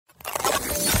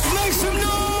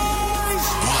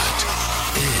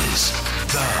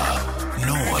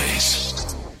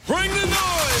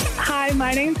Hi,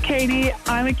 my name's Katie.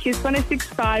 I'm a KISS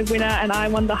 106.5 winner and I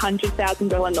won the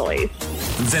 $100,000 noise.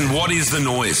 Then what is the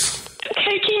noise?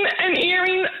 Taking an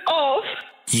earring off.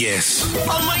 Yes.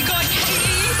 Oh my God,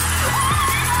 Katie!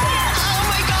 Oh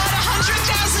my God,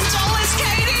 $100,000,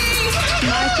 Katie!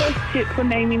 My first tip for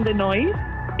naming the noise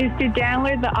is to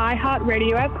download the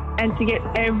iHeartRadio app and to get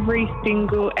every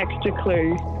single extra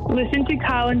clue. Listen to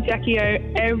Kyle and Jackie O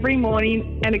every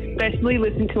morning and especially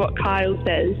listen to what Kyle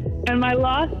says. And my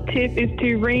last tip is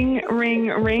to ring, ring,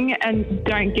 ring and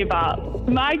don't give up.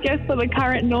 My guess for the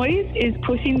current noise is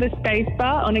pushing the space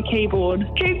bar on a keyboard.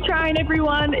 Keep trying,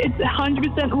 everyone. It's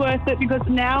 100% worth it because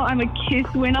now I'm a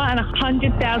KISS winner and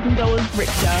 $100,000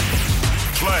 richer.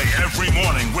 Play every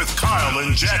morning with Kyle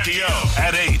and Jackie O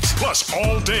at 8, plus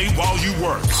all day while you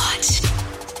work. What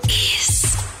is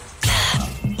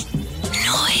the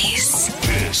noise?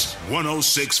 KISS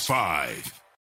 106.5.